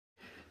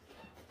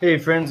Hey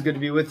friends, good to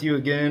be with you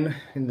again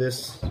in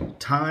this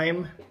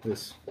time,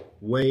 this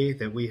way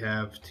that we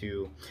have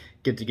to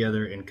get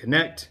together and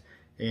connect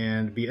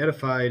and be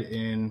edified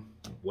in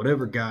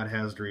whatever God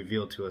has to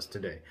reveal to us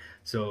today.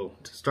 So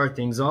to start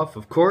things off,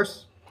 of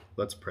course,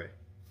 let's pray.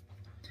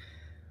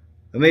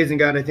 Amazing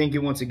God, I thank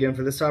you once again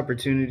for this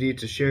opportunity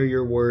to share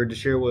your word, to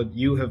share what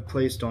you have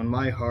placed on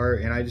my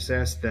heart, and I just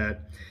ask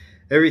that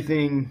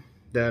everything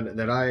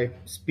that I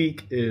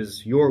speak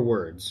is your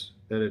words,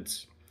 that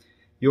it's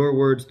your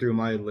words through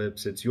my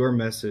lips, it's your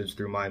message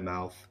through my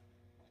mouth.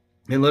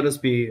 And let us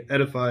be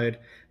edified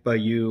by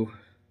you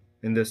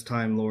in this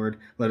time, Lord.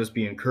 Let us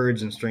be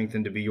encouraged and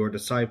strengthened to be your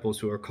disciples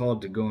who are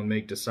called to go and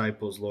make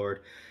disciples,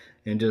 Lord.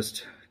 And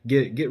just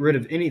get rid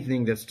of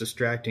anything that's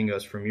distracting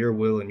us from your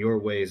will and your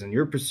ways and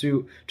your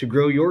pursuit to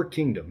grow your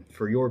kingdom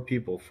for your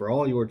people, for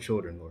all your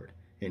children, Lord.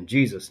 In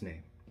Jesus'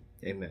 name,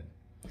 amen.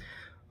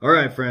 All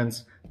right,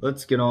 friends,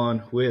 let's get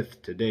on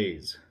with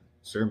today's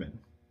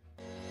sermon.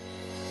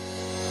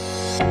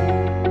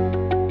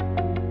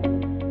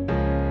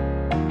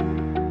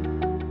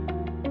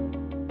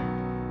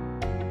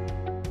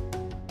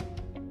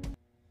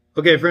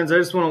 Okay, friends, I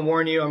just want to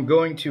warn you, we're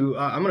going to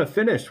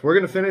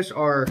finish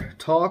our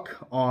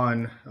talk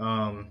on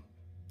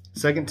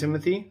 2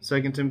 Timothy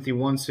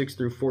 1, 6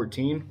 through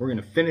 14. We're going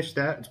to finish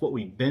that. It's what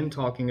we've been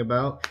talking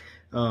about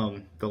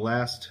the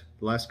last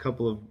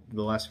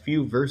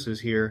few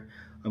verses here.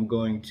 I'm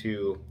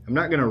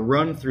not going to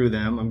run through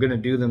them. I'm going to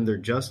do them their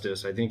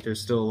justice. I think there's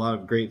still a lot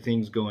of great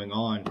things going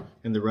on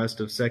in the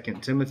rest of 2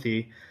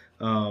 Timothy.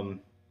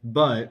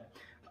 But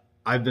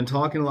I've been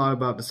talking a lot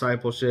about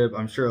discipleship.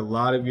 I'm sure a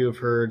lot of you have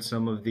heard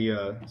some of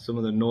the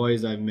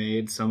noise I've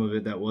made, some of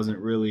it that wasn't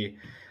really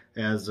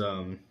as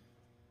I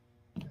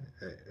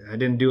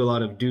didn't do a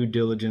lot of due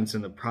diligence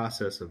in the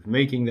process of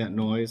making that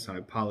noise. I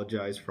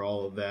apologize for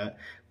all of that,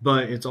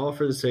 but it's all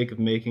for the sake of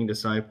making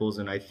disciples.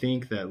 And I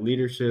think that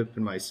leadership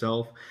and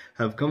myself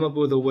have come up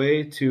with a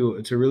way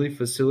to really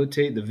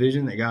facilitate the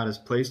vision that God has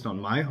placed on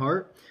my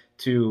heart,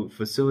 to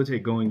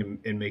facilitate going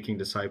and making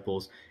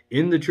disciples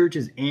in the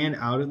churches and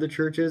out of the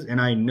churches. And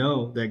I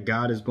know that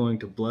God is going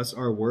to bless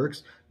our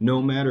works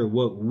no matter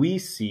what we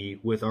see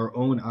with our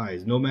own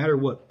eyes, no matter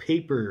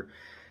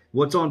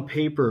what's on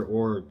paper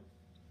or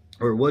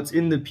what's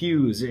in the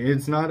pews.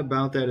 It's not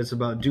about that. It's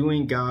about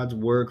doing God's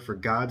work for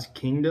God's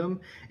kingdom.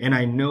 And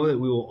I know that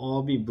we will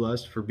all be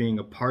blessed for being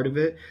a part of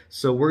it.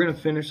 So we're going to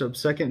finish up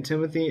 2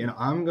 Timothy, and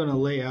I'm going to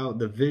lay out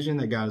the vision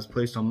that God has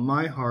placed on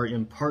my heart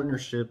in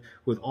partnership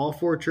with all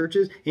four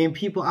churches and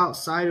people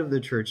outside of the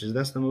churches.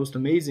 That's the most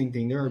amazing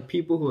thing. There are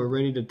people who are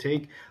ready to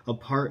take a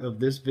part of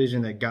this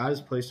vision that God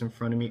has placed in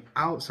front of me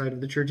outside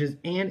of the churches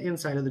and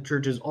inside of the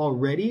churches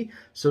already.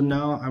 So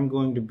now I'm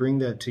going to bring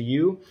that to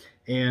you.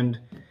 And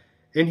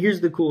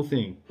here's the cool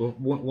thing.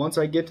 Once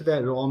I get to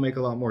that, it'll all make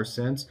a lot more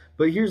sense.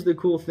 But here's the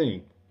cool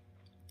thing.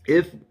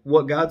 If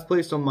what God's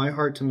placed on my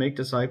heart to make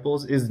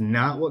disciples is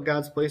not what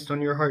God's placed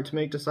on your heart to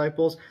make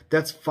disciples,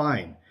 that's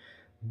fine.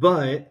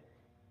 But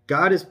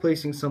God is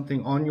placing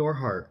something on your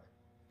heart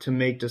to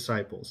make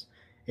disciples.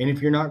 And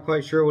if you're not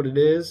quite sure what it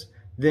is,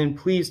 then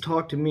please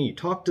talk to me.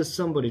 Talk to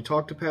somebody.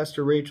 Talk to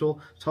Pastor Rachel.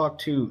 Talk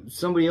to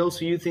somebody else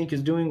who you think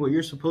is doing what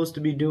you're supposed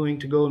to be doing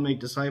to go and make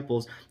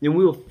disciples. And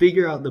we will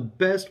figure out the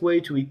best way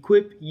to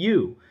equip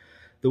you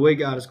the way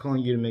God is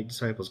calling you to make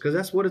disciples. Because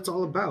that's what it's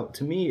all about.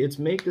 To me, it's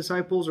make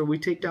disciples or we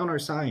take down our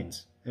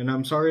signs. And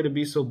I'm sorry to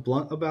be so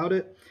blunt about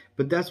it,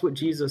 but that's what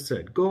Jesus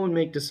said. Go and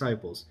make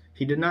disciples.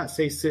 He did not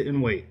say sit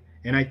and wait.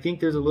 And I think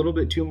there's a little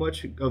bit too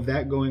much of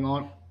that going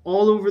on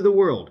all over the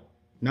world.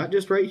 Not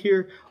just right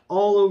here,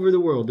 all over the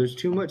world. There's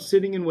too much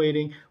sitting and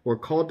waiting. We're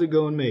called to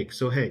go and make.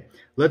 So hey,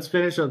 let's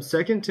finish up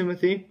 2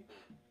 Timothy,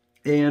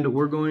 and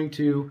we're going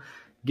to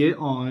get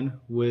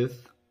on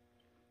with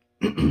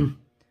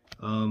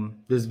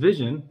this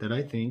vision that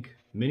I think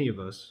many of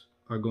us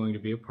are going to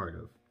be a part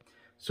of.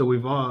 So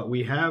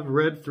we have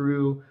read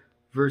through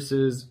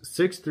verses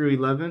 6 through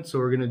 11, so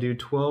we're going to do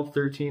 12,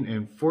 13,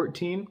 and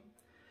 14.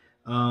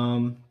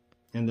 And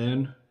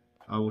then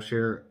I will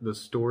share the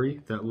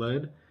story that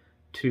led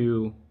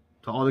to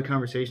all the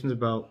conversations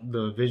about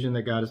the vision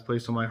that God has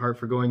placed on my heart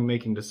for going and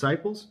making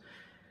disciples.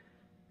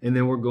 And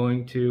then we're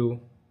going to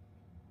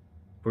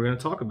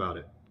talk about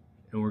it.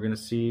 And we're going to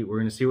see what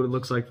it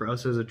looks like for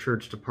us as a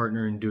church to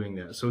partner in doing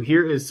that. So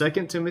here is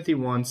 2 Timothy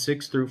 1,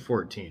 6 through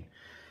 14.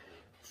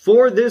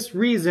 For this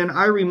reason,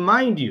 I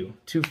remind you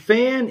to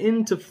fan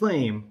into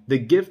flame the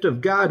gift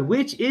of God,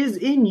 which is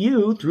in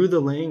you through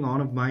the laying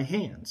on of my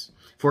hands.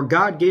 For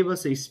God gave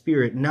us a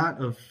spirit not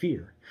of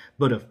fear,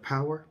 but of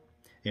power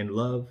and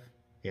love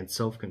and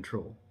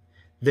self-control.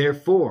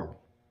 Therefore,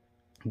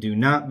 do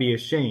not be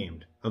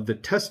ashamed of the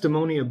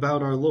testimony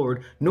about our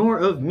Lord, nor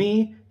of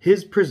me,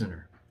 his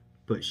prisoner,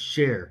 but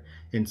share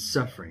in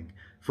suffering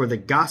for the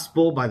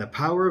gospel by the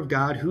power of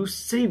God, who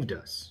saved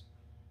us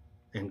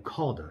and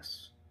called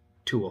us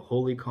to a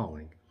holy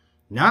calling,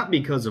 not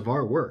because of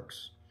our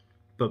works,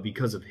 but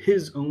because of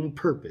his own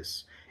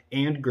purpose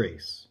and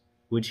grace,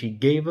 which he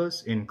gave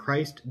us in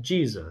Christ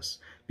Jesus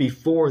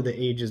before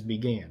the ages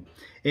began,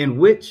 and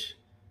which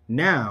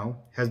now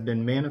has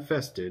been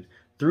manifested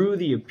through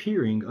the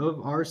appearing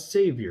of our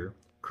Savior,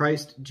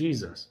 Christ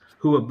Jesus,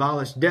 who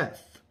abolished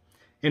death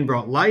and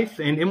brought life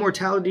and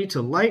immortality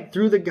to light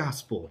through the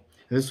gospel.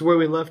 And this is where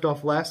we left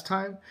off last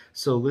time,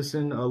 so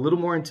listen a little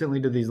more intently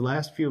to these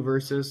last few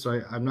verses,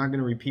 so I'm not going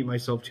to repeat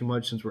myself too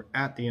much since we're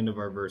at the end of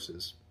our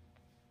verses.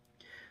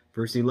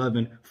 Verse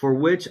 11, for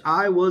which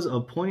I was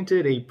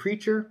appointed a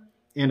preacher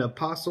and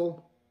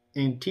apostle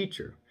and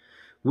teacher,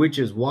 which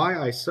is why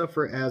I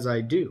suffer as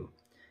I do.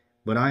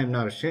 But I am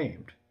not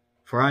ashamed,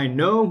 for I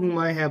know whom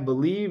I have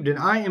believed, and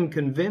I am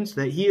convinced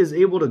that he is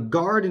able to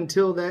guard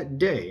until that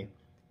day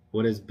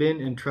what has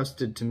been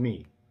entrusted to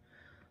me.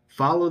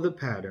 Follow the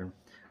pattern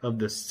of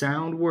the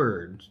sound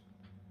words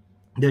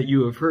that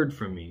you have heard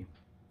from me,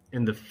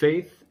 in the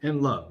faith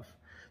and love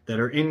that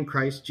are in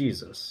Christ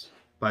Jesus,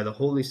 by the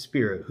Holy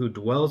Spirit who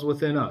dwells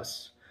within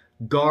us.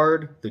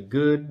 Guard the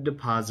good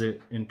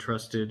deposit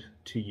entrusted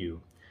to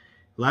you.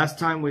 Last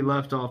time we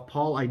left off,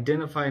 Paul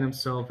identified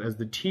himself as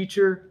the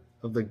teacher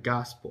of the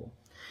gospel.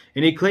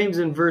 And he claims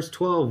in verse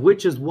 12,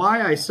 which is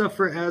why I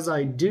suffer as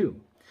I do.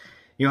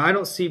 I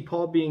don't see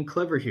Paul being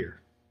clever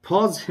here.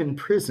 Paul's in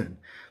prison.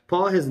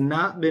 Paul has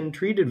not been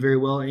treated very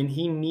well, and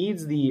he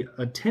needs the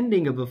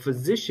attending of a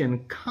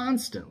physician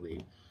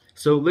constantly.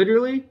 So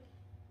literally,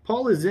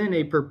 Paul is in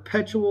a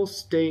perpetual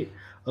state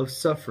of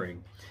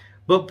suffering.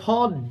 But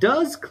Paul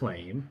does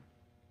claim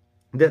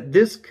that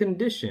this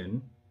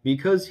condition,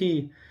 because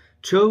he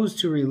chose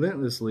to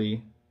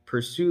relentlessly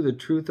pursue the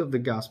truth of the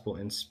gospel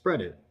and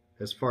spread it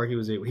as far as he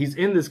was able. He's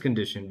in this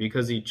condition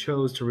because he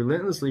chose to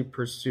relentlessly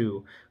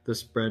pursue the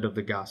spread of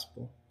the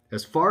gospel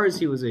as far as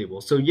he was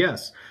able. So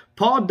yes,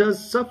 Paul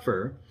does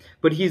suffer,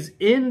 but he's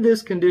in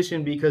this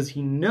condition because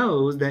he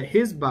knows that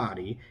his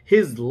body,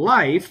 his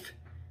life,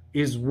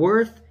 is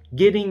worth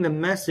getting the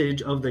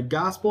message of the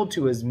gospel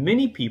to as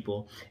many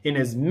people in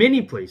as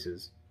many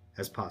places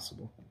as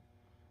possible.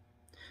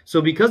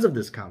 So because of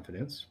this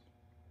confidence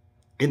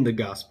in the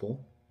gospel,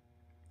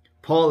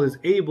 Paul is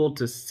able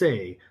to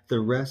say the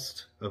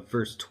rest of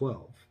verse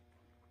 12,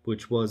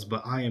 which was,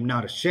 but I am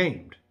not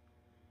ashamed.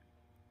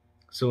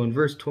 So in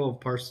verse 12,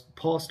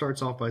 Paul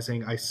starts off by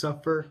saying, I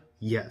suffer,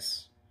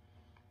 yes,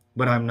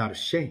 but I'm not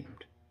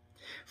ashamed.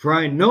 For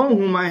I know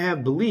whom I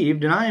have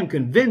believed, and I am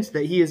convinced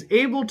that he is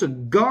able to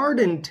guard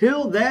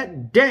until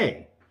that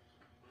day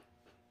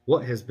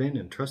what has been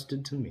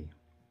entrusted to me.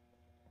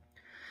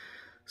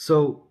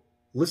 So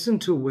listen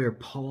to where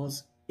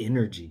Paul's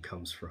energy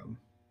comes from,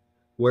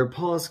 where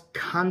Paul's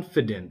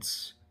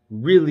confidence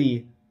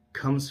really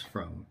comes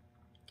from.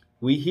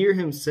 We hear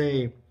him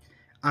say,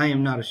 I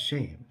am not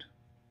ashamed.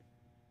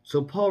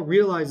 So Paul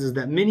realizes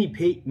that many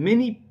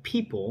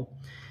people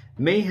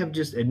may have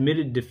just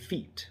admitted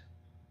defeat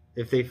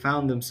if they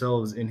found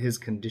themselves in his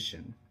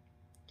condition,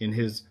 in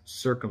his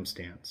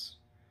circumstance.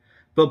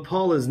 But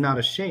Paul is not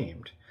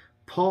ashamed.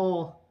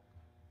 Paul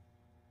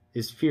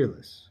is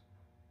fearless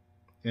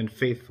and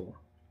faithful.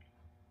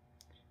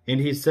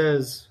 And he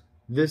says,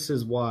 this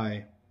is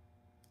why,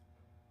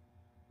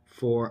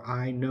 for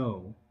I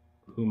know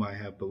whom I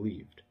have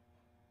believed.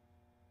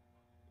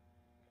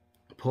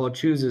 Paul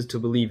chooses to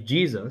believe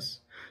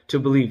Jesus, to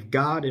believe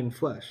God in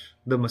flesh,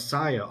 the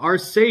Messiah, our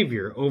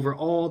Savior, over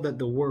all that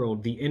the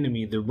world, the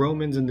enemy, the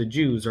Romans and the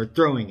Jews are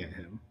throwing at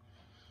him.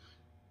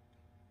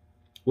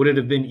 Would it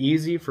have been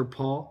easy for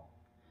Paul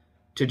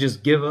to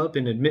just give up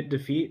and admit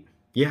defeat?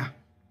 Yeah,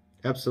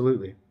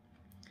 absolutely.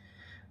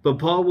 But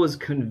Paul was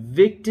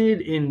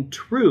convicted in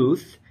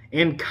truth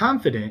and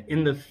confident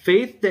in the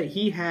faith that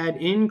he had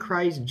in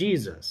Christ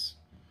Jesus.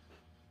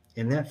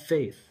 And that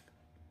faith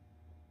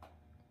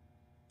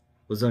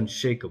was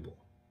unshakable,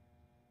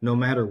 no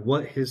matter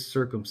what his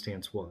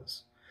circumstance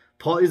was.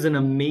 Paul is an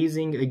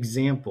amazing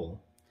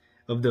example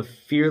of the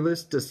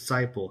fearless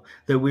disciple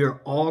that we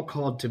are all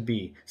called to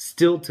be,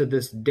 still to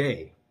this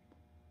day.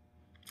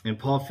 And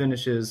Paul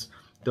finishes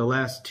the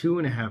last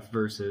 2.5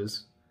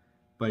 verses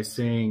by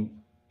saying,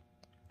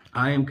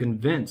 I am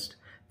convinced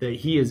that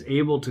he is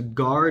able to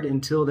guard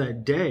until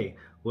that day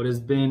what has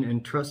been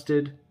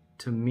entrusted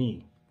to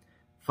me.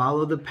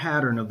 Follow the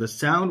pattern of the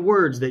sound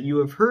words that you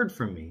have heard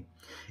from me,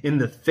 in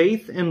the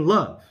faith and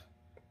love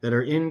that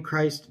are in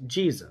Christ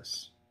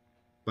Jesus,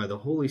 by the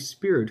Holy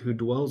Spirit who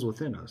dwells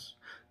within us.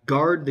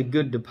 Guard the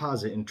good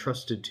deposit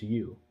entrusted to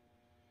you.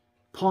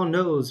 Paul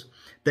knows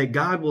that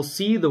God will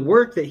see the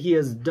work that he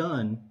has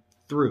done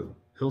through.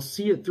 He'll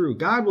see it through.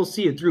 God will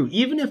see it through,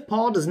 even if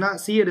Paul does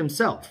not see it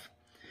himself.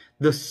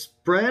 The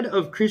spread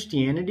of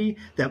Christianity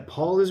that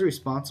Paul is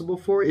responsible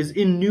for is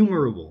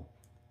innumerable.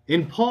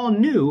 And Paul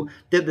knew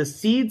that the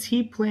seeds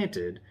he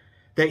planted,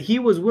 that he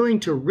was willing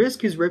to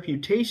risk his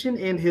reputation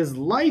and his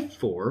life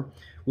for,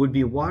 would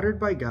be watered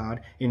by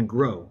God and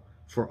grow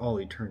for all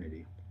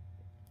eternity.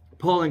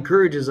 Paul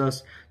encourages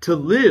us to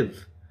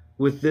live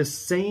with this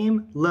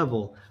same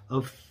level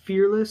of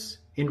fearless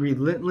and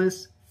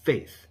relentless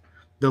faith.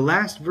 The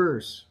last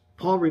verse,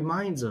 Paul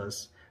reminds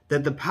us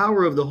that the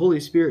power of the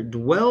Holy Spirit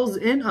dwells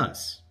in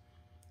us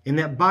and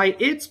that by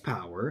its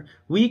power,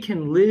 we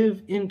can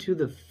live into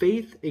the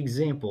faith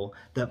example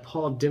that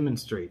Paul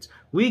demonstrates.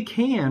 We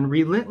can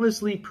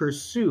relentlessly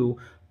pursue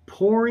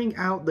pouring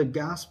out the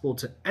gospel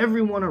to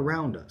everyone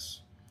around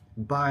us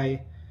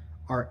by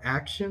our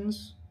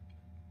actions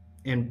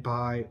and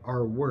by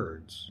our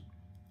words.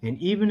 And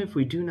even if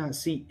we do not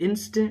see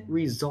instant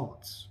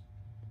results,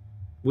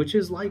 which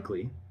is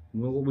likely,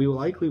 we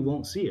likely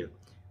won't see it,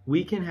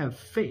 we can have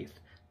faith,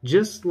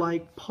 just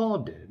like Paul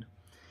did,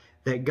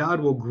 that God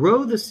will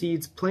grow the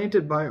seeds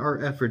planted by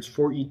our efforts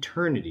for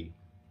eternity,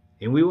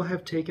 and we will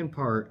have taken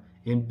part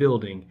in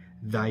building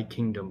thy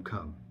kingdom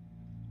come.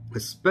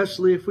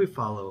 Especially if we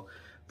follow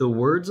the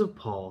words of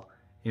Paul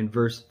in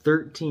verse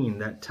 13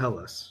 that tell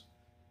us,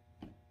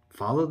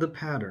 follow the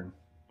pattern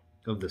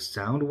of the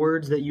sound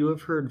words that you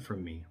have heard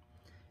from me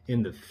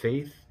in the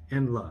faith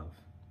and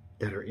love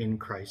that are in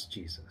Christ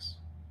Jesus.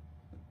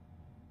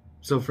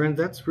 So friends,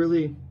 that's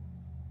really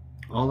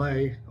all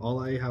I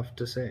have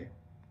to say,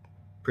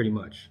 pretty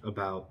much,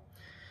 about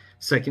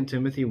 2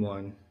 Timothy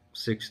 1,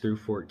 6 through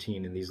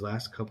 14 in these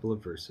last couple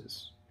of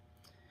verses.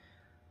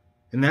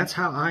 And that's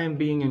how I am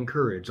being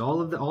encouraged.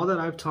 All that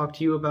I've talked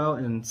to you about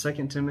in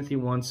 2 Timothy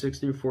 1, 6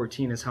 through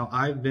 14 is how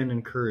I've been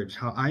encouraged,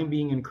 how I'm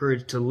being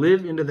encouraged to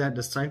live into that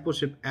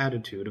discipleship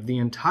attitude of the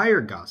entire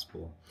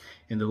gospel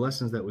in the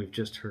lessons that we've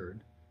just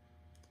heard.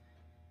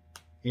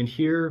 And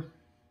here's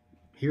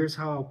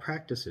how I'll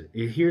practice it.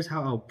 Here's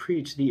how I'll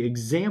preach the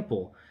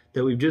example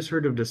that we've just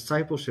heard of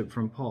discipleship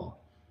from Paul.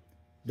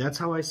 That's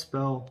how I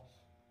spell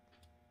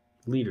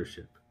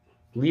leadership.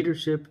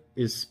 Leadership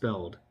is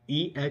spelled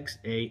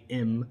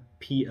E-X-A-M-P-L-E.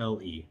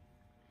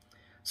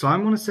 So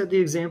I'm going to set the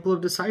example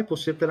of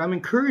discipleship that I'm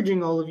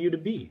encouraging all of you to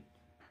be.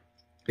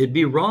 It'd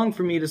be wrong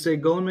for me to say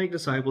go and make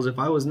disciples if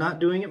I was not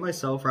doing it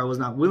myself, or I was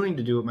not willing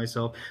to do it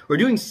myself, or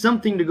doing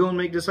something to go and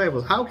make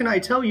disciples. How can I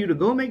tell you to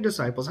go and make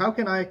disciples? How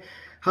can I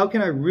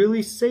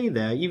really say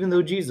that, even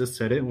though Jesus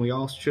said it, and we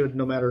all should,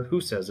 no matter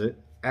who says it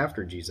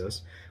after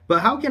Jesus?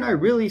 But how can I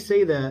really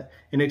say that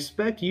and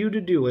expect you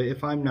to do it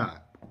if I'm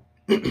not?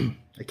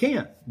 I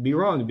can't. Be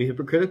wrong, to be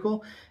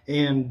hypocritical,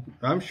 and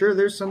I'm sure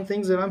there's some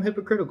things that I'm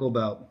hypocritical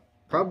about,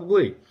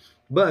 probably,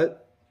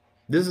 but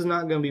this is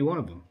not going to be one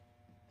of them.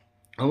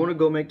 I want to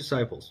go make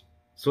disciples.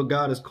 It's what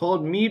God has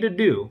called me to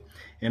do,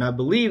 and I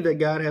believe that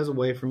God has a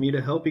way for me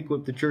to help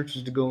equip the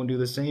churches to go and do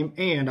the same,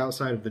 and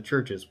outside of the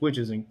churches, which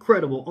is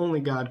incredible.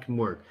 Only God can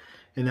work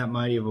in that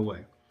mighty of a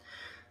way.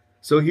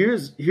 So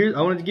here's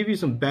I wanted to give you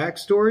some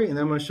backstory, and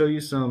then I'm going to show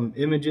you some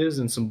images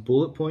and some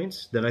bullet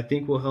points that I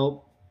think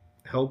will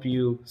help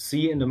you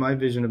see into my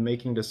vision of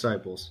making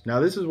disciples. Now,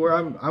 this is where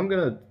I'm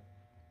going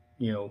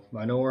to,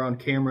 I know we're on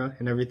camera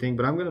and everything,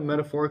 but I'm going to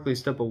metaphorically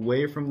step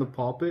away from the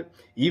pulpit,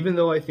 even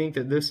though I think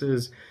that this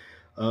is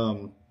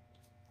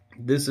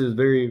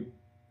very,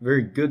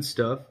 very good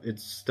stuff.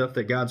 It's stuff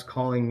that God's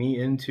calling me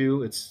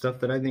into. It's stuff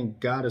that I think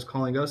God is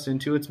calling us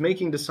into. It's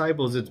making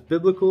disciples. It's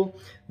biblical.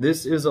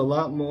 This is a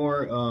lot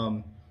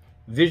more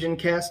vision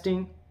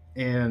casting,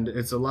 and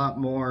it's a lot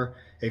more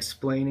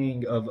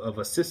explaining of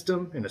a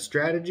system and a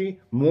strategy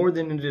more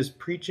than it is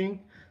preaching.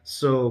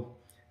 So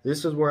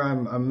this is where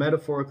I'm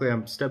metaphorically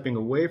stepping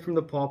away from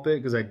the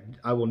pulpit, because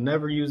I will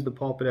never use the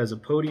pulpit as a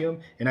podium,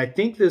 and I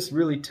think this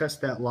really tests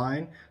that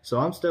line. So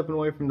I'm stepping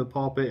away from the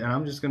pulpit, and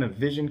I'm just going to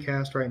vision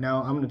cast right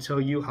now. I'm going to tell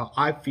you how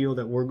I feel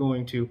that we're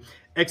going to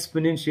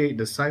exponentiate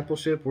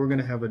discipleship. We're going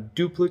to have a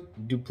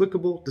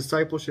duplicable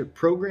discipleship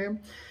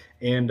program,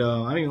 and I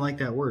don't even like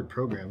that word,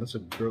 program. That's a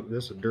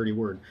dirty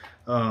word.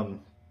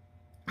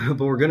 But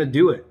we're going to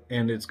do it,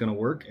 and it's going to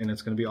work, and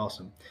it's going to be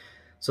awesome.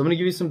 So I'm going to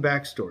give you some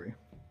backstory.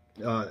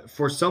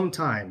 For some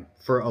time,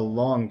 for a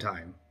long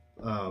time,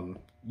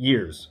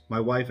 years, my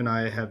wife and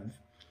I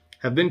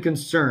have been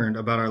concerned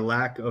about our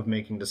lack of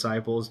making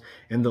disciples,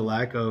 and the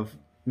lack of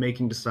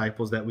making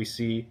disciples that we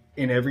see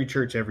in every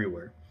church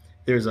everywhere.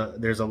 There's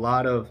a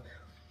lot of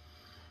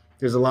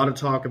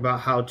talk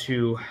about how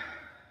to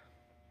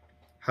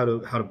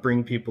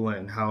bring people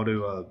in, how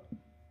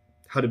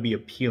to be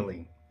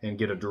appealing and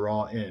get a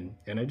draw in,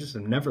 and I just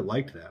have never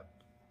liked that,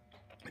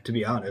 to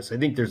be honest. I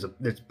think there's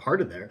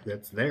part of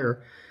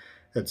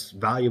that's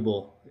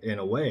valuable in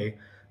a way,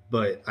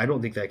 but I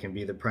don't think that can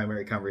be the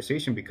primary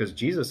conversation, because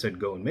Jesus said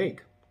go and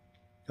make.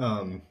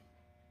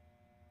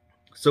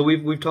 So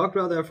we've talked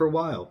about that for a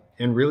while,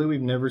 and really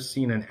we've never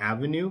seen an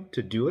avenue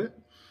to do it.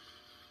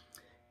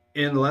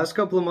 In the last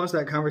couple of months,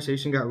 that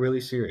conversation got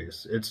really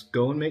serious. It's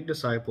go and make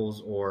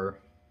disciples, or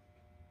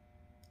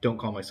don't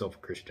call myself a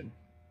Christian.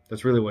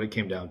 That's really what it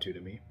came down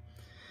to me.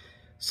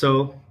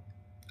 So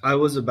I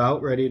was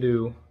about ready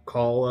to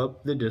call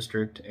up the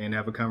district and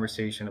have a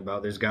conversation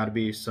about there's got to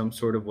be some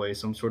sort of way,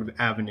 some sort of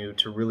avenue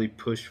to really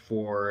push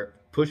forward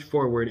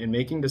in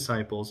making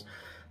disciples.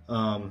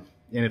 And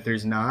if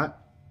there's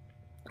not,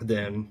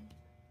 then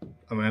I'm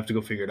going to have to go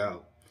figure it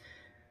out.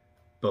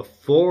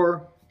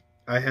 Before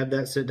I had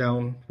that sit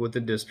down with the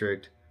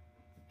district,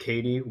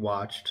 Katie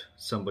watched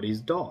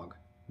somebody's dog.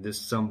 This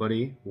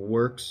somebody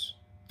works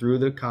through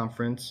the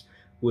conference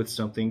with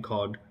something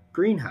called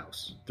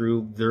Greenhouse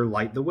through their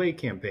Light the Way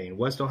campaign.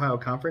 West Ohio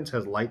Conference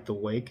has Light the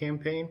Way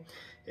campaign,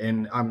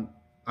 and I'm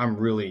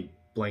really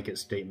blanket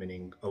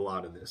statementing a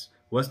lot of this.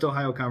 West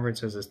Ohio Conference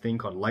has this thing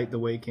called Light the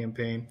Way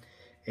campaign,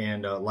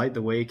 and Light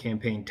the Way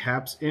campaign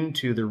taps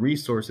into the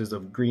resources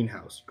of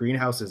Greenhouse.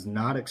 Greenhouse is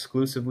not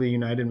exclusively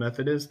United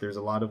Methodist. There's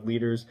a lot of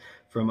leaders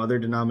from other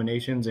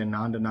denominations and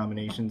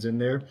non-denominations in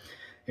there,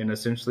 and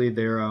essentially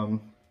they're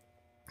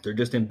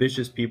just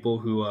ambitious people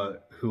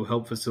who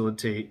help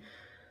facilitate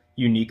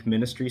unique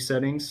ministry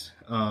settings.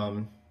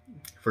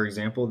 For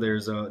example,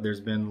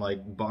 there's been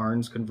like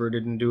barns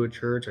converted into a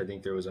church. I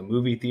think there was a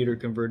movie theater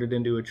converted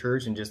into a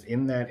church, and just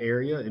in that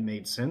area, it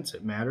made sense,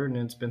 it mattered,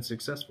 and it's been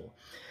successful.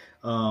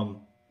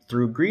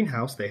 Through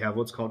Greenhouse, they have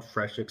what's called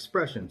Fresh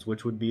Expressions,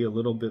 which would be a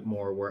little bit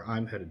more where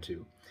I'm headed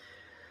to.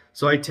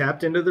 So I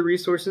tapped into the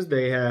resources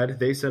they had.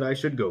 They said I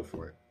should go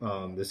for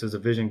it. This is a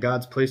vision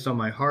God's placed on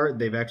my heart.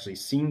 They've actually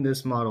seen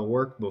this model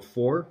work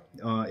before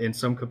in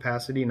some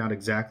capacity, not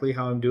exactly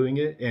how I'm doing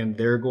it. And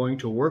they're going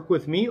to work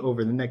with me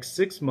over the next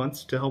 6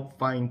 months to help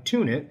fine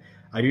tune it.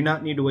 I do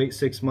not need to wait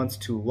 6 months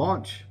to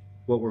launch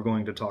what we're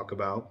going to talk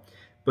about,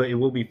 but it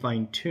will be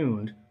fine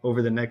tuned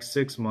over the next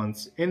 6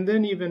 months. And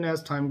then even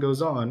as time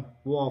goes on,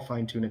 we'll all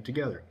fine tune it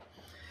together.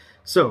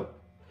 So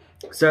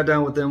sat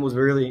down with them, was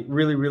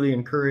really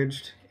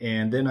encouraged,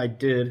 and then I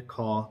did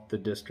call the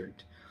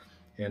district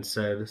and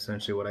said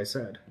essentially what I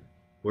said.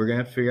 We're going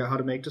to have to figure out how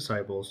to make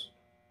disciples.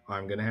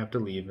 I'm going to have to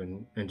leave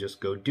and just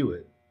go do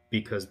it,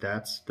 because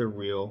that's the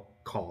real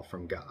call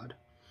from God.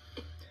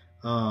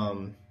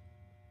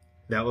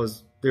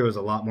 There was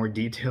a lot more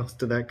details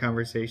to that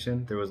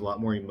conversation. There was a lot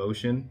more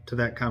emotion to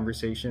that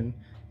conversation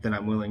than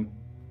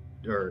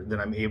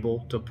I'm able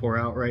to pour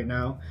out right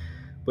now.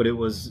 But it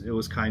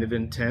was kind of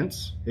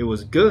intense. It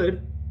was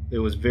good. It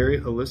was very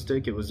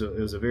holistic. It was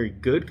a very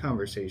good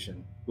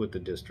conversation with the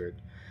district.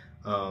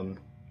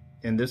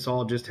 And this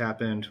all just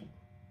happened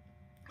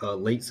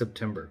late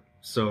September.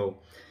 So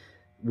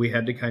we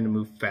had to kind of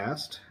move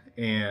fast.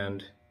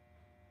 And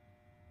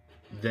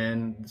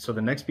then, so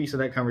the next piece of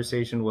that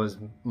conversation was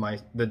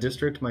the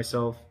district,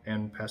 myself,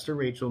 and Pastor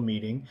Rachel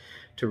meeting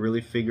to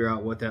really figure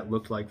out what that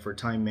looked like for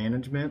time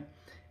management.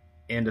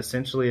 And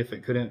essentially, if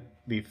it couldn't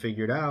be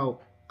figured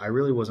out, I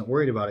really wasn't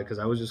worried about it, because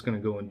I was just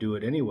going to go and do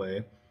it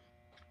anyway.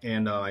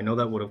 And I know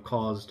that would have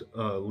caused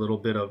a little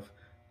bit of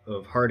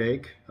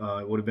heartache.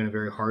 It would have been a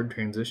very hard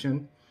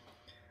transition,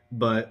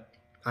 but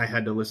I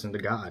had to listen to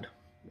God.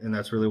 And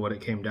that's really what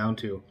it came down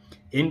to.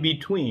 In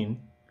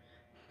between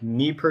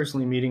me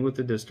personally meeting with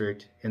the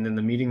district and then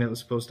the meeting that was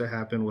supposed to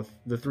happen with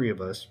the three of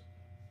us,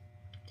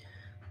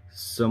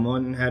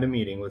 someone had a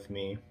meeting with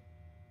me.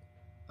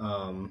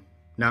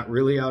 Not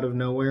really out of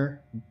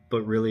nowhere,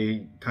 but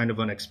really kind of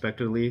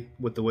unexpectedly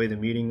with the way the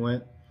meeting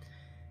went,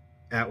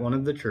 at one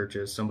of the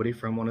churches, somebody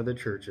from one of the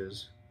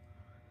churches,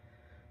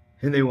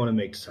 and they want to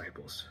make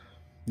disciples.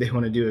 They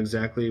want to do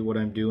exactly what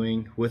I'm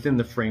doing within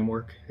the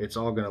framework. It's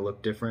all going to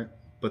look different,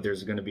 but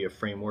there's going to be a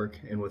framework,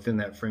 and within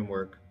that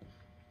framework,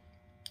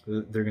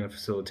 they're going to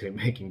facilitate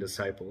making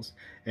disciples.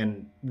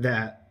 And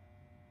that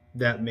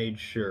made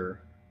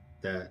sure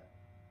that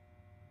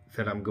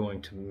I'm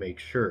going to make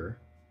sure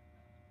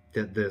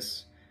that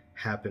this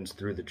happens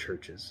through the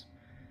churches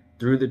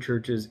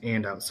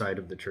and outside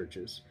of the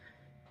churches,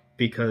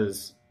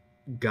 because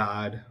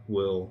God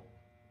will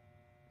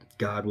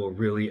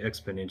really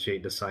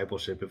exponentiate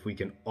discipleship if we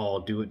can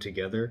all do it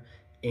together,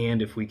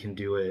 and if we can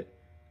do it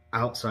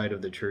outside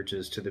of the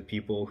churches to the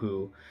people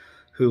who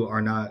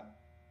are not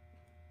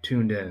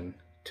tuned in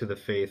to the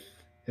faith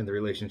and the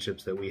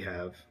relationships that we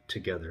have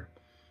together.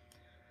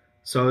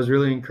 So I was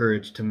really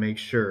encouraged to make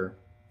sure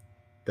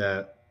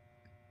that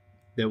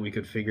we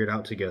could figure it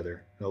out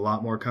together. A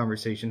lot more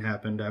conversation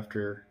happened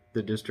after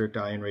the district,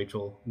 I and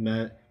Rachel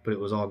met, but it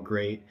was all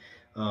great.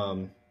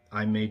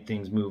 I made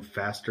things move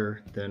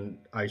faster than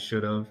I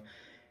should have,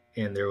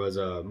 and there was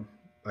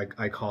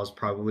I caused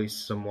probably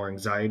some more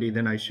anxiety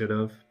than I should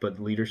have, but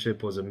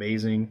leadership was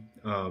amazing.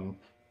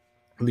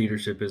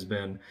 Leadership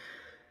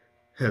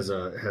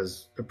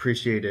has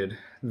appreciated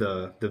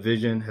the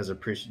vision,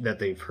 that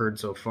they've heard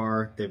so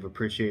far. They've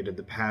appreciated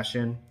the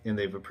passion, and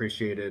they've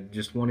appreciated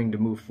just wanting to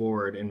move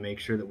forward and make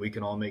sure that we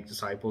can all make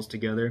disciples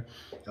together,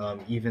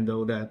 even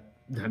though that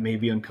may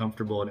be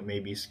uncomfortable and it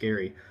may be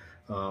scary.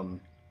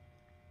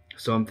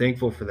 So I'm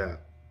thankful for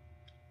that.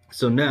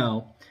 So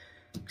now,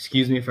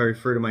 excuse me if I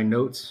refer to my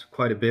notes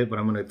quite a bit, but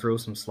I'm going to throw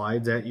some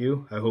slides at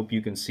you. I hope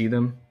you can see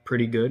them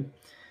pretty good.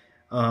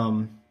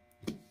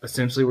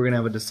 Essentially, we're going to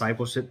have a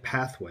discipleship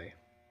pathway.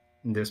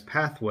 And this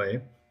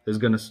pathway is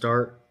going to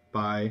start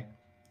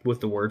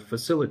with the word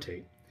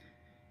facilitate.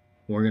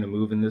 We're going to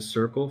move in this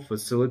circle: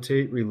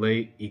 facilitate,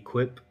 relate,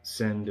 equip,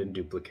 send, and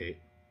duplicate.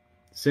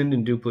 Send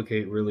and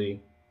duplicate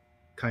really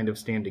kind of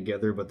stand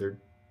together, but they're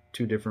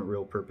two different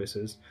real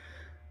purposes.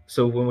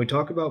 So when we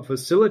talk about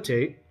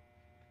facilitate,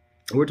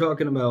 we're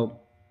talking about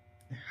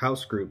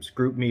house groups,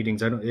 group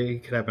meetings.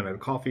 It could happen at a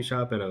coffee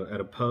shop, at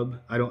a pub.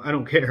 I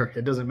don't care.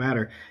 It doesn't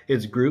matter.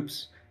 It's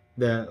groups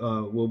that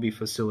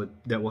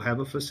will have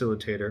a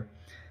facilitator,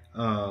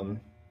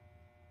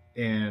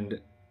 And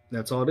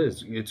that's all it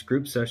is. It's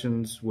group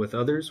sessions with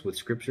others, with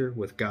scripture,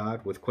 with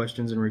God, with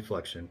questions and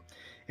reflection.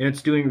 And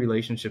it's doing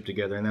relationship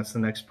together, and that's the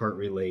next part,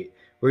 relate.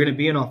 We're going to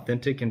be an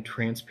authentic and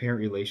transparent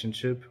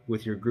relationship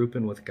with your group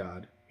and with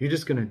God. You're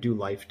just going to do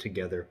life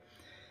together.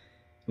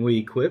 And we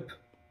equip.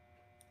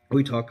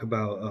 We talk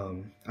about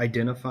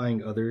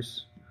identifying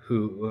others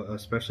who,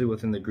 especially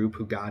within the group,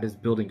 who God is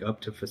building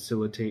up to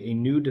facilitate a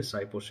new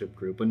discipleship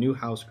group, a new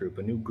house group,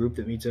 a new group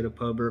that meets at a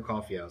pub or a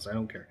coffee house. I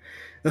don't care.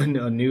 A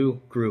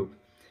new group.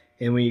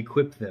 And we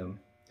equip them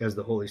as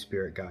the Holy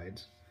Spirit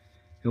guides.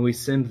 And we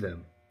send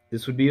them.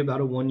 This would be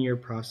about a 1-year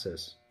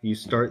process. You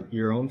start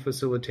your own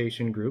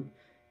facilitation group,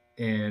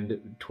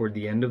 and toward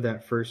the end of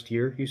that first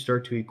year, you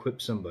start to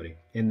equip somebody,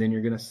 and then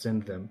you're going to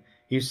send them.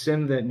 You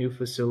send that new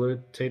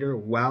facilitator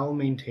while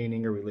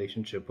maintaining a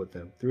relationship with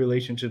them. The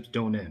relationships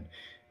don't end.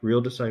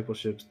 Real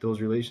discipleships,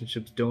 those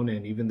relationships don't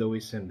end even though we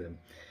send them.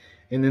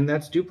 And then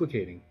that's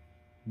duplicating.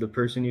 The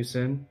person you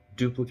send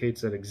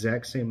duplicates that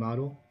exact same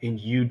model, and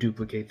you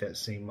duplicate that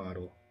same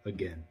model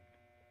again.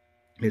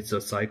 It's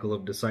a cycle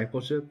of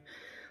discipleship.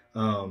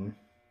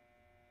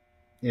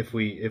 If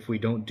we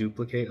don't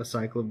duplicate a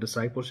cycle of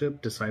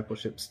discipleship,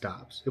 discipleship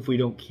stops. If we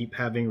don't keep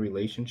having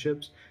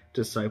relationships,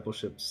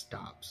 discipleship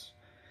stops.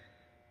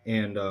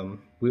 And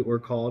we're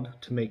called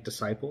to make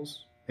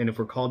disciples. And if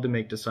we're called to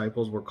make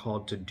disciples, we're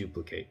called to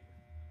duplicate.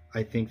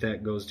 I think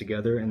that goes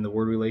together, and the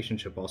word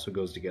relationship also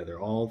goes together.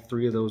 All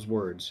three of those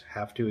words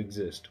have to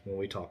exist when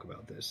we talk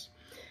about this.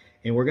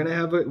 And we are going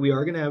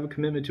to have a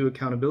commitment to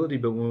accountability,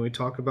 but when we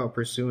talk about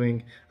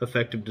pursuing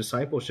effective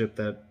discipleship,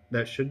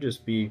 that should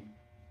just be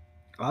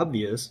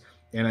obvious.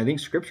 And I think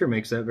Scripture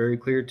makes that very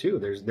clear too.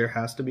 There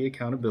has to be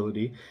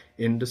accountability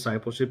in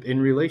discipleship, in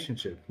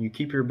relationship. You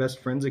keep your best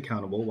friends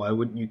accountable. Why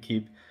wouldn't you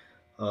keep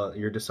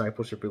your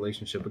discipleship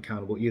relationship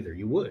accountable either?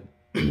 You would.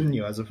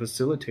 As a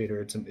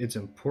facilitator, it's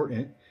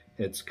important.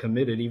 It's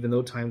committed, even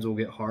though times will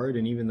get hard,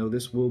 and even though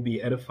this will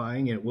be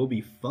edifying and it will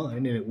be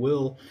fun, and it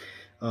will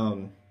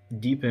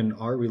deepen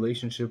our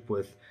relationship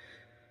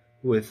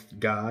with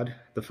God,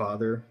 the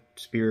Father,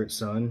 Spirit,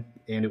 Son,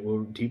 and it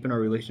will deepen our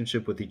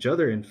relationship with each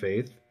other in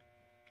faith.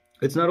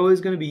 It's not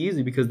always going to be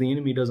easy because the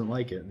enemy doesn't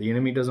like it. The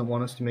enemy doesn't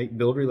want us to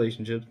build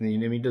relationships, and the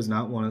enemy does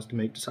not want us to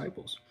make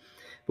disciples.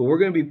 But we're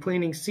going to be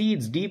planting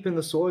seeds deep in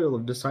the soil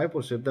of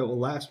discipleship that will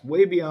last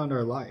way beyond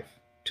our life,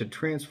 to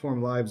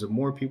transform lives of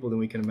more people than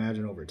we can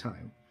imagine over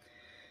time.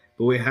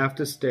 But we have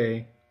to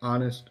stay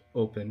honest,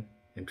 open,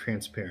 and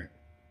transparent.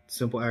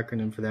 Simple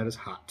acronym for that is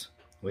HOT.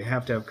 We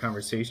have to have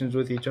conversations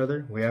with each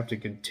other. We have to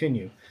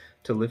continue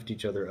to lift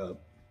each other up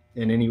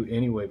in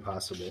any way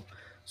possible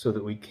so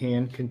that we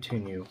can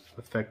continue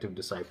effective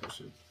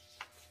discipleship.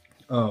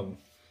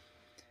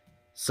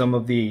 Some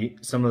of the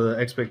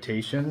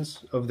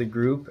expectations of the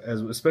group,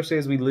 especially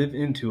as we live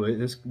into it,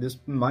 this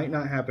might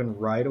not happen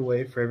right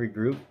away for every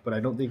group, but I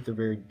don't think they're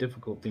very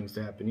difficult things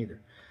to happen either.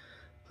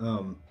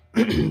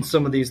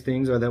 Some of these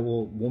things are that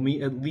we'll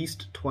meet at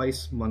least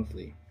twice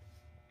monthly.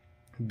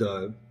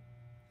 The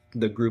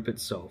group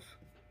itself,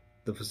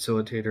 the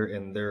facilitator,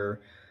 and their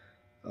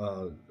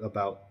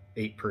about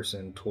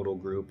 8-person total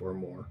group or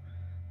more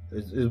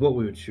is what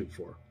we would shoot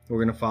for. We're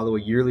going to follow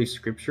a yearly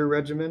scripture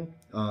regimen,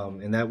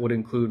 and that would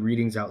include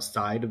readings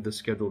outside of the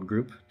scheduled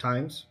group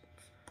times.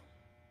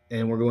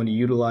 And we're going to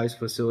utilize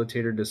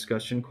facilitator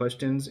discussion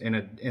questions,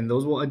 and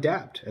those will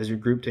adapt as your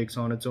group takes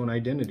on its own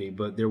identity,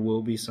 but there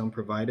will be some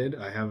provided.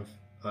 I have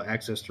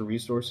access to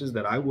resources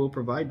that I will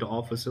provide to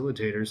all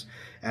facilitators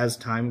as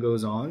time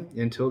goes on,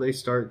 until they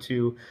start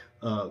to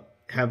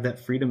have that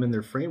freedom in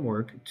their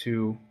framework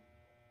to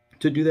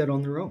do that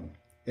on their own.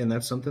 And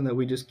that's something that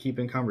we just keep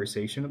in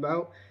conversation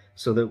about,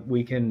 so that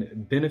we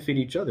can benefit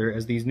each other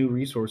as these new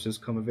resources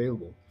come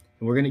available.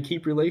 And we're going to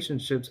keep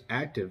relationships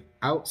active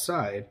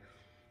outside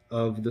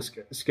of the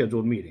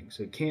scheduled meetings.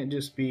 It can't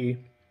just be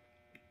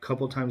a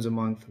couple times a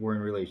month we're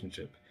in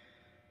relationship.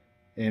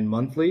 And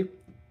monthly,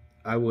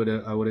 I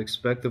would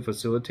expect the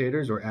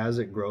facilitators, or as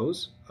it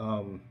grows,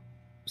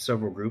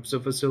 several groups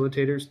of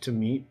facilitators to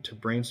meet, to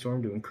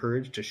brainstorm, to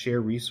encourage, to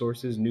share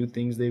resources, new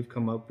things they've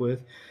come up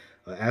with,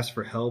 ask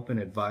for help and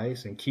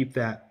advice, and keep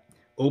that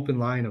open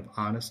line of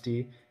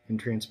honesty and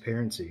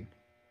transparency.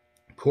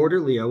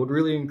 Quarterly, I would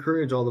really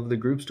encourage all of the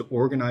groups to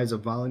organize a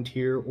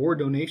volunteer or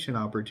donation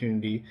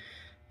opportunity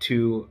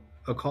to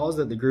a cause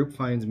that the group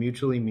finds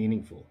mutually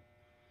meaningful.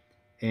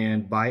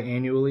 And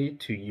biannually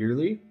to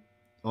yearly,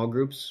 all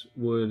groups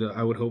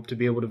I would hope to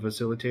be able to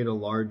facilitate a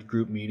large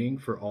group meeting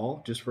for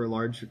all, just for a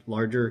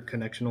larger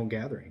connectional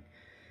gathering.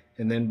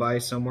 And then by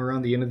somewhere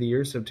around the end of the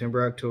year,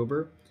 September,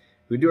 October,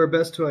 we do our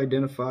best to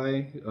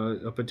identify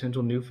a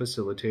potential new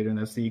facilitator, and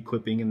that's the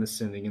equipping and the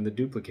sending and the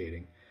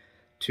duplicating,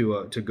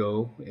 to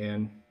go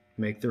and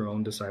make their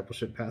own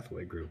discipleship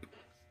pathway group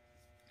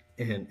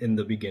and in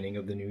the beginning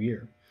of the new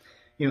year.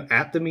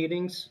 At the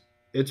meetings,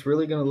 it's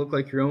really going to look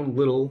like your own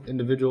little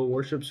individual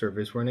worship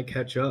service. We're going to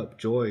catch up,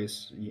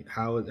 joys,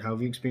 how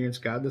have you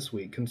experienced God this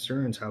week,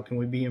 concerns, how can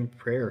we be in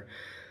prayer.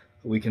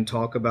 We can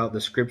talk about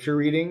the scripture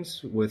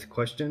readings with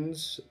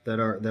questions that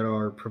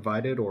are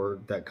provided or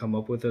that come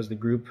up with as the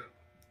group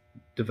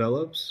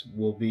develops,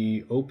 we'll have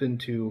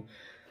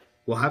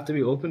to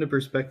be open to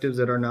perspectives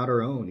that are not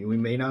our own. We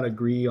may not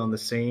agree on the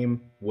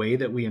same way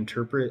that we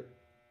interpret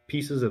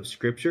pieces of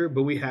scripture,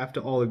 but we have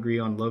to all agree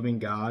on loving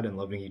God and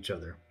loving each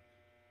other.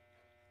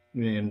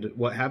 And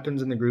what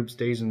happens in the group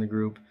stays in the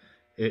group.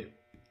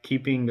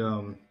 Keeping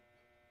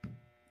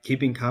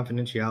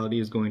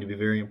confidentiality is going to be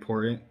very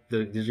important. These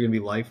are going to be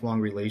lifelong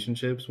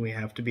relationships. We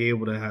have to be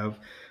able to have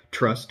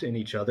trust in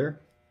each other,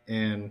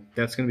 and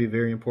that's going to be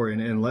very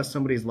important. And unless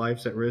somebody's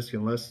life's at risk,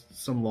 unless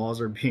some laws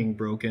are being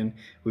broken,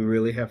 we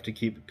really have to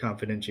keep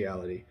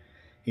confidentiality.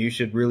 You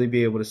should really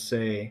be able to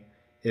say,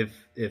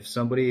 if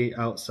somebody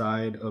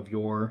outside of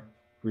your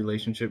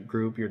relationship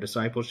group, your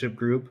discipleship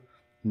group,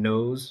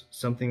 knows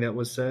something that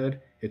was said,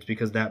 it's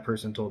because that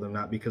person told them,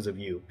 not because of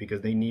you,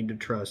 because they need to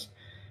trust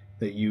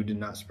that you did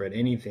not spread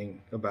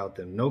anything about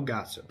them. No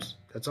gossips.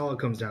 That's all it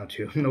comes down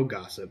to. No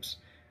gossips.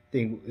 I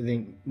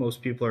think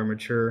most people are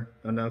mature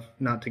enough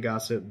not to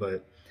gossip,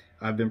 but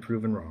I've been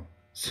proven wrong.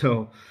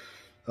 So,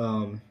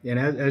 and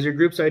as your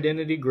group's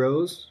identity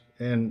grows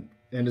and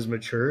is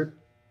matured,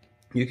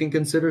 you can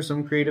consider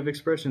some creative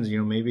expressions.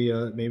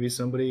 Maybe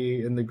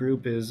somebody in the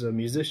group is a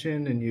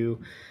musician, and you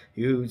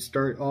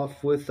start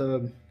off with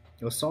a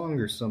song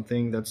or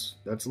something that's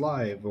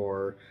live,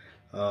 or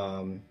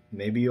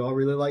maybe you all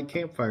really like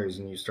campfires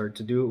and you start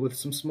to do it with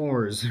some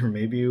s'mores, or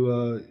maybe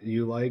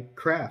you like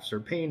crafts or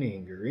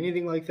painting or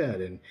anything like that,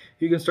 and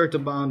you can start to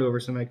bond over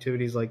some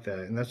activities like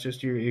that. And that's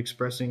just you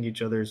expressing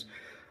each other's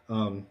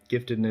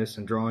giftedness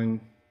and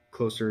drawing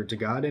closer to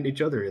God and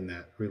each other in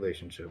that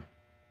relationship.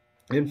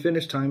 And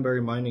finish time by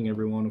reminding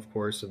everyone, of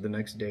course, of the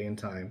next day and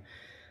time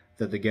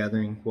that the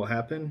gathering will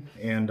happen,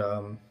 and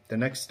the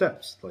next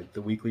steps, like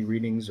the weekly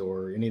readings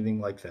or anything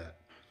like that.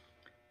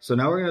 So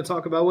now we're going to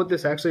talk about what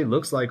this actually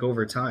looks like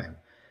over time.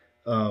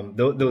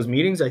 Those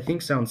meetings, I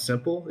think, sound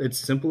simple. It's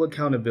simple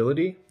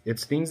accountability.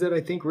 It's things that I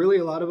think really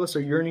a lot of us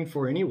are yearning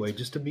for anyway,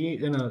 just to be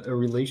in a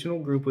relational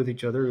group with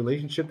each other, a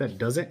relationship that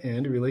doesn't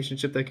end, a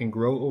relationship that can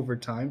grow over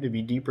time to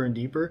be deeper and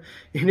deeper,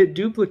 and it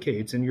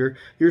duplicates, and your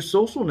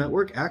social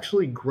network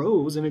actually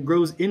grows, and it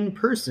grows in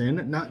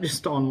person, not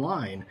just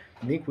online.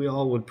 I think we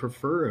all would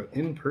prefer an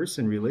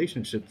in-person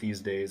relationship these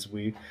days.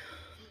 We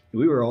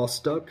were all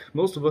stuck.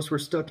 Most of us were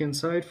stuck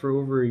inside for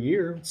over a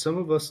year. Some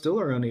of us still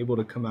are unable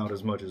to come out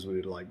as much as we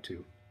would like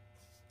to.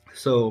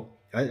 So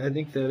I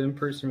think that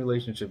in-person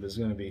relationship is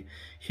going to be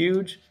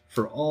huge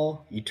for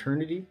all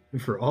eternity,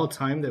 for all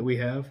time that we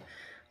have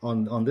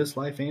on this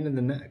life and in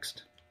the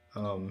next.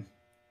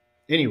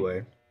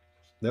 Anyway,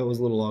 that was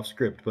a little off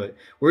script, but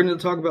we're going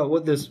to talk about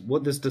what this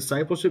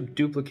discipleship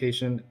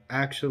duplication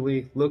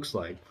actually looks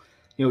like.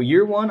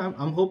 Year one,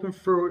 I'm hoping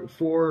for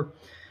 4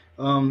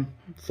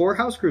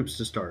 house groups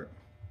to start,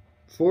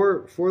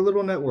 4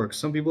 little networks.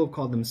 Some people have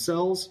called them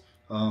cells.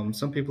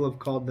 Some people have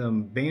called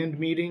them band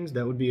meetings.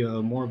 That would be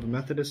more of a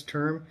Methodist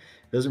term.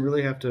 It doesn't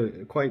really have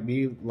to quite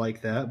be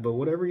like that, but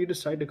whatever you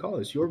decide to call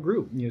it, it's your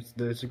group.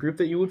 It's a group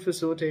that you would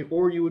facilitate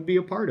or you would be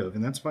a part of,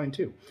 and that's fine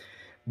too.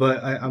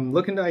 But I'm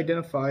looking to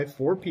identify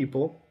 4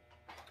 people.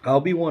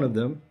 I'll be one of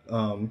them.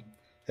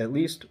 At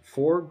least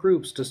 4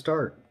 groups to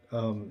start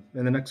in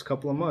the next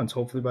couple of months,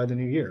 hopefully by the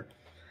new year.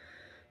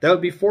 That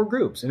would be 4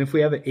 groups. And if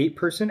we have an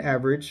 8-person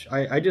average,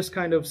 I just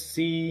kind of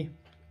see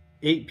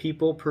 8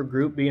 people per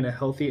group being a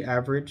healthy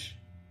average.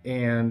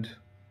 And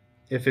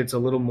if it's a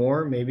little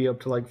more, maybe up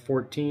to like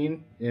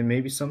 14, and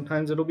maybe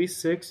sometimes it'll be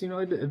 6,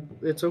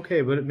 it's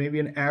okay. But it may be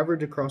an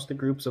average across the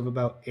groups of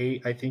about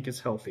 8, I think is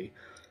healthy.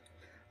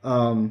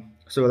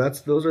 So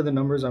those are the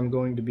numbers I'm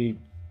going to be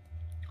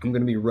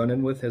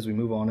running with as we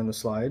move on in the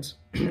slides.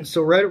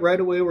 So right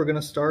away, we're going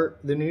to start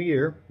the new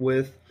year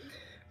with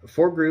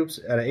 4 groups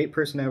at an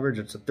 8-person average.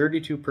 It's a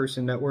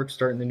 32-person network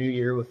starting the new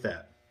year with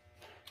that.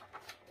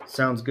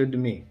 Sounds good to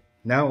me.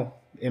 Now,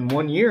 in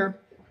 1 year,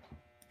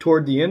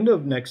 toward the end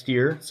of next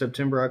year,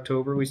 September,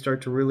 October, we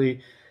start to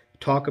really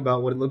talk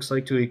about what it looks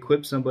like to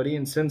equip somebody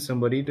and send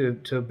somebody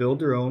to build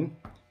their own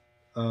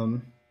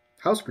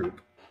house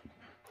group.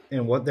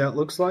 And what that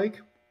looks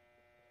like,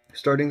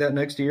 starting that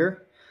next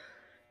year,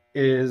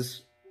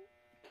 is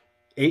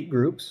 8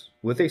 groups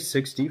with a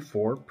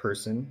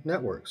 64-person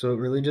network. So it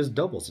really just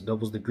doubles. It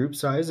doubles the group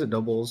size. It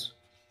doubles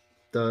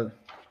the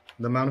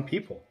amount of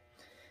people.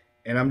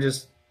 And I'm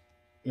just,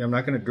 I'm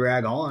not going to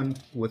drag on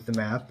with the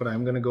math, but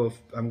I'm going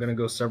to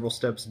go several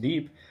steps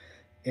deep.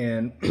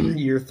 And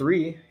year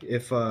 3,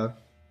 if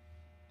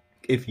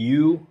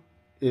you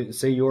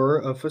say you're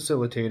a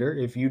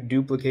facilitator, if you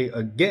duplicate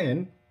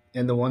again,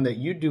 and the one that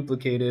you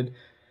duplicated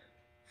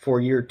for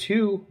year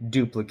 2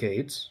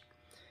 duplicates,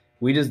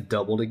 we just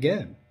doubled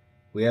again.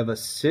 We have a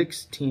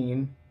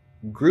 16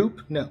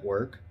 group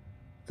network,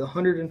 the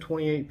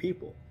 128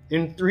 people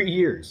in 3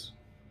 years.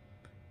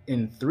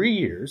 In 3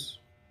 years,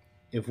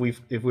 if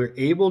we're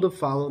able to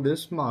follow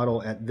this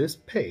model at this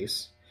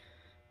pace,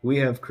 we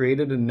have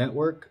created a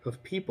network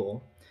of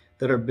people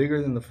that are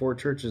bigger than the 4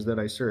 churches that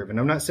I serve. And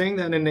I'm not saying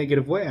that in a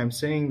negative way. I'm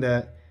saying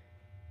that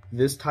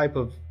this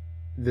duplicable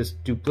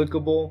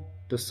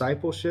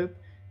discipleship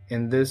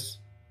and this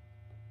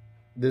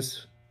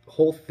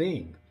whole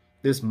thing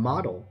This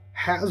model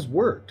has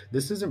worked.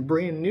 This isn't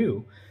brand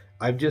new.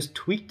 I've just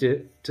tweaked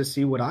it to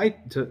see what I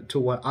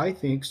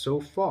think so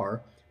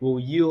far will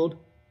yield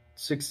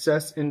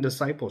success in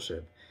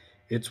discipleship.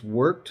 It's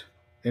worked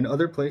in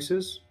other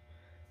places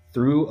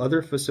through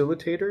other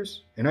facilitators,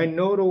 and I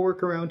know it'll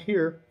work around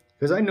here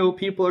because I know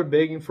people are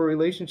begging for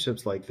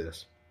relationships like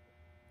this.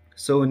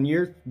 So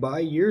by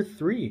year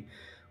 3,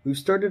 we've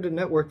started a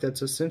network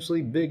that's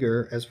essentially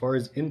bigger as far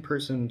as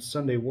in-person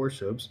Sunday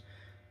worships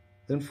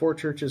than 4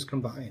 churches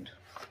combined.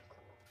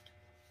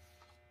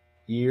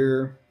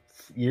 Year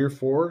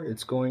 4,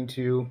 it's going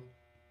to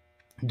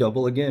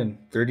double again,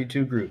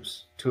 32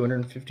 groups,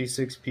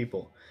 256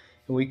 people,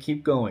 and we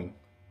keep going.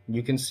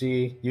 You can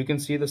see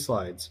the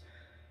slides.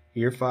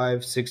 Year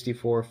 5,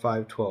 64,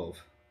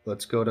 512.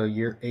 Let's go to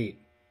year 8,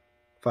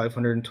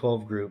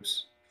 512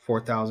 groups,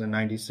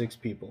 4,096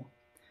 people.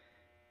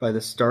 By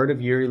the start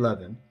of year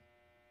 11,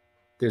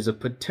 there's a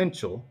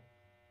potential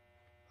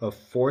of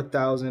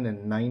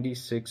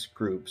 4,096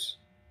 groups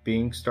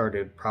being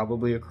started,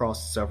 probably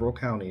across several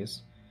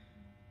counties,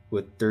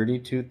 with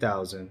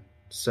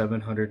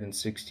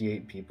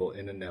 32,768 people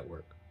in a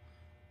network,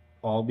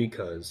 all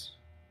because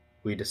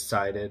we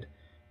decided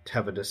to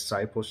have a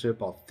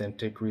discipleship,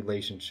 authentic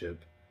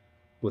relationship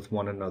with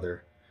one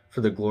another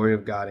for the glory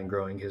of God and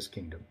growing His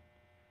kingdom.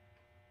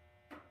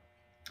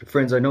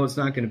 Friends, I know it's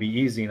not going to be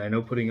easy, and I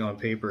know putting it on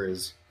paper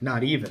is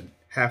not even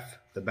half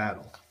the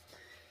battle.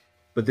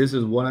 But this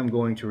is what I'm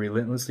going to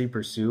relentlessly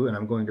pursue, and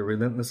I'm going to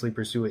relentlessly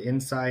pursue it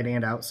inside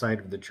and outside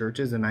of the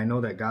churches, and I know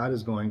that God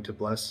is going to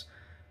bless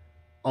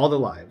all the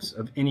lives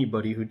of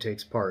anybody who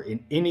takes part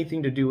in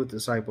anything to do with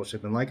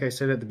discipleship. And like I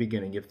said at the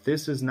beginning, if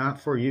this is not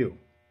for you,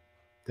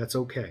 that's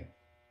okay.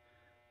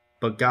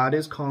 But God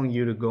is calling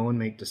you to go and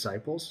make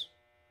disciples,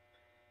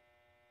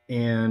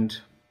 and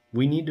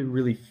we need to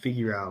really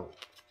figure out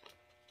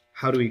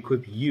how to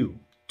equip you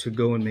to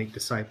go and make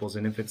disciples.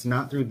 And if it's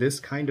not through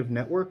this kind of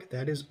network,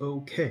 that is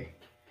okay.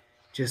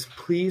 Just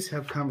please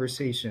have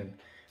conversation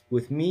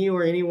with me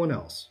or anyone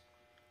else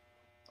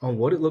on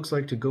what it looks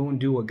like to go and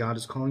do what God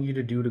is calling you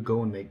to do, to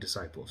go and make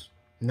disciples.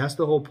 And that's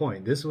the whole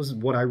point. This was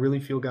what I really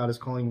feel God is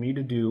calling me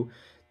to do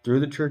through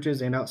the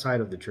churches and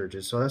outside of the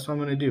churches. So that's what I'm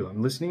going to do.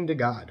 I'm listening to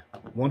God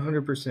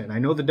 100%. I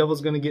know the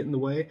devil's going to get in the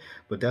way,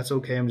 but that's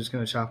okay. I'm just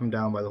going to chop him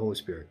down by the Holy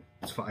Spirit.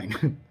 It's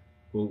fine.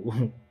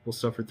 We'll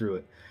suffer through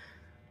it.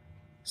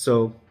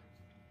 So,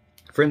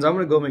 friends, I'm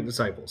going to go make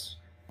disciples.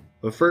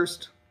 But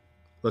first,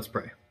 let's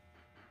pray.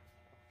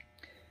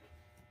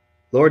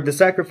 Lord, the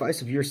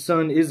sacrifice of your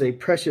Son is a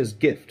precious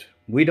gift.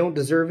 We don't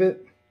deserve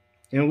it,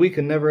 and we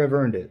could never have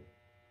earned it.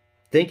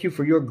 Thank you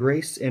for your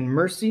grace and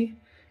mercy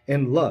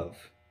and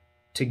love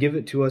to give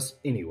it to us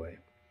anyway.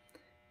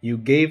 You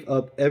gave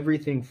up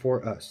everything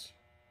for us,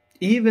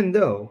 even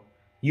though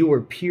you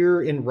were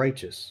pure and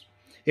righteous,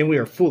 and we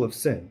are full of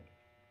sin.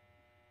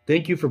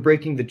 Thank you for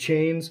breaking the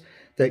chains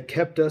that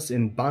kept us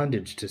in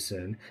bondage to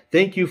sin.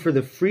 Thank you for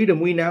the freedom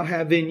we now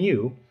have in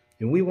you,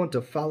 and we want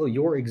to follow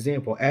your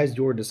example as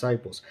your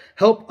disciples.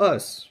 Help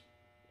us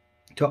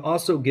to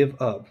also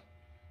give up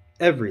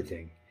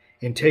everything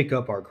and take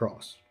up our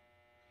cross.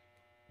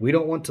 We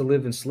don't want to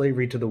live in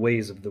slavery to the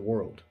ways of the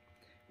world.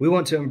 We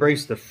want to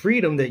embrace the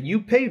freedom that you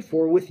paid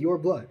for with your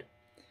blood.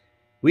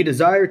 We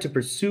desire to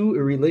pursue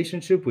a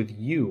relationship with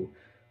you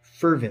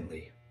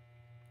fervently,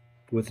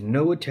 with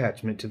no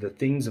attachment to the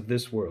things of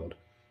this world.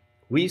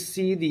 We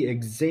see the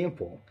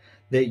example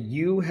that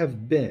you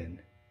have been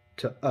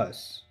to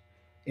us,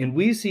 and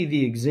we see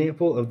the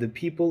example of the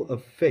people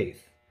of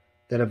faith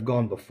that have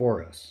gone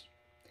before us.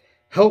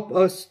 Help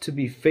us to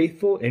be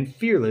faithful and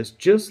fearless,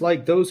 just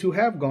like those who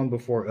have gone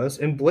before us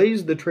and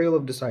blazed the trail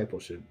of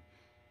discipleship.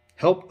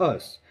 Help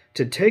us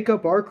to take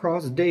up our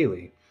cross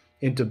daily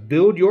and to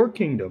build your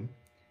kingdom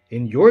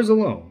and yours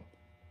alone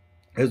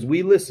as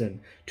we listen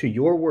to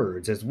your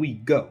words as we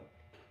go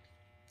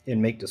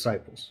and make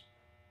disciples.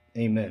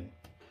 Amen.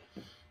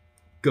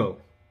 Go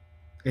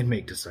and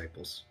make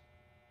disciples.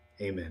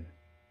 Amen.